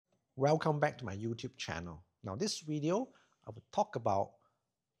Welcome back to my YouTube channel. Now this video, I will talk about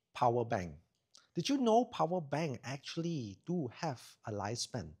power bank. Did you know power bank actually do have a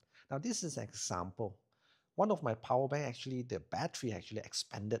lifespan? Now this is an example. One of my power bank actually, the battery actually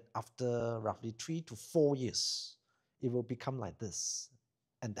expanded after roughly 3 to 4 years. It will become like this.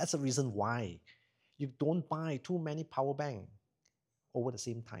 And that's the reason why you don't buy too many power bank over the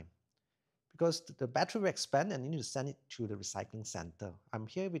same time. Because the battery will expand and you need to send it to the recycling center. I'm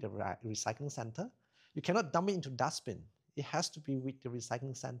here with the recycling center. You cannot dump it into dustbin. It has to be with the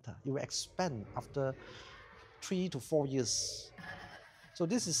recycling center. It will expand after 3 to 4 years. So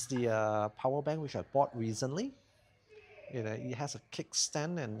this is the power bank which I bought recently. It has a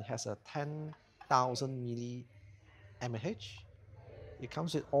kickstand and it has a 10,000 mAh. It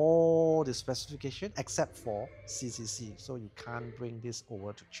comes with all the specification except for CCC. So you can't bring this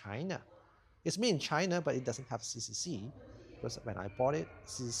over to China. It's made in China, but it doesn't have CCC because when I bought it,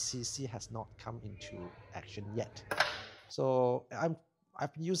 CCC has not come into action yet. So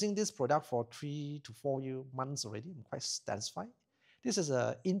I've been using this product for 3 to 4 months already. I'm quite satisfied. This is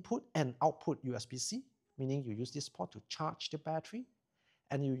an input and output USB-C, meaning you use this port to charge the battery,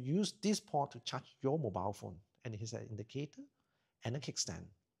 and you use this port to charge your mobile phone. And it has an indicator and a kickstand.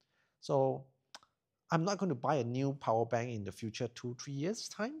 So I'm not going to buy a new power bank in the future 2-3 years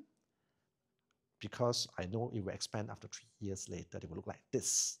time, because I know it will expand after 3 years later. It will look like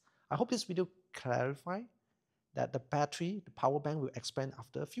this. I hope this video clarifies that the battery, the power bank will expand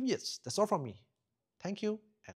after a few years. That's all from me. Thank you.